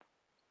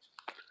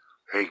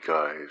Hey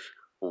guys,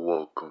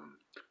 welcome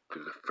to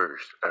the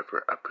first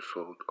ever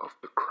episode of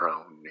the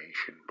Crown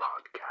Nation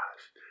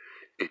podcast.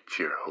 It's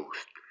your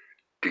host,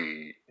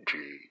 DJ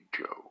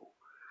Joe.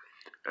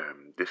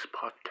 This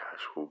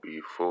podcast will be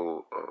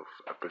full of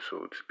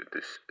episodes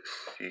this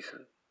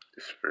season,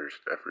 this first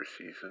ever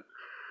season.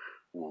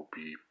 We'll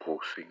be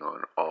posting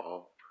on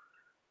all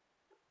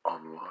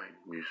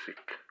online music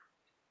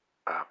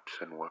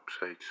apps and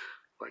websites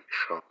like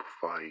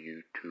Shopify,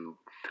 YouTube,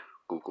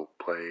 Google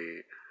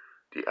Play,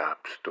 the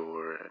App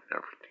Store, and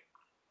everything.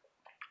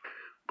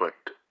 But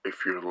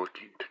if you're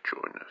looking to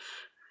join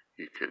us,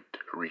 you could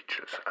reach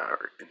us at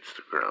our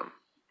Instagram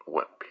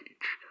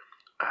webpage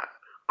at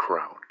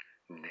Crown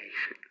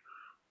Nation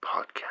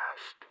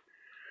Podcast.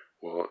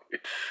 Well,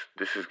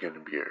 this is going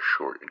to be a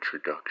short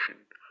introduction,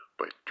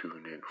 but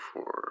tune in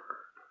for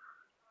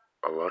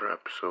a lot of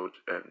episodes,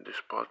 and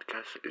this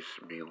podcast is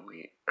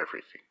mainly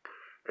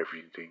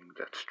everything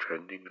that's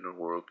trending in the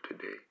world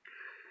today.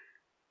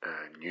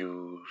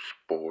 News,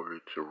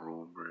 sports,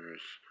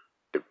 rumors,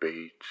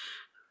 debates,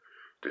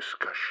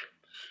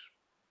 discussions.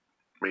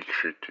 Make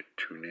sure to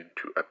tune in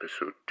to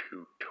episode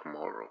 2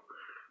 tomorrow.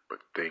 But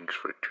thanks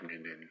for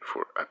tuning in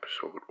for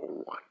episode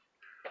 1.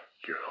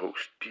 Your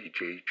host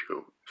DJ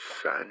Joe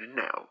signing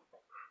out.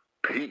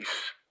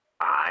 Peace.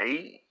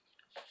 Aye.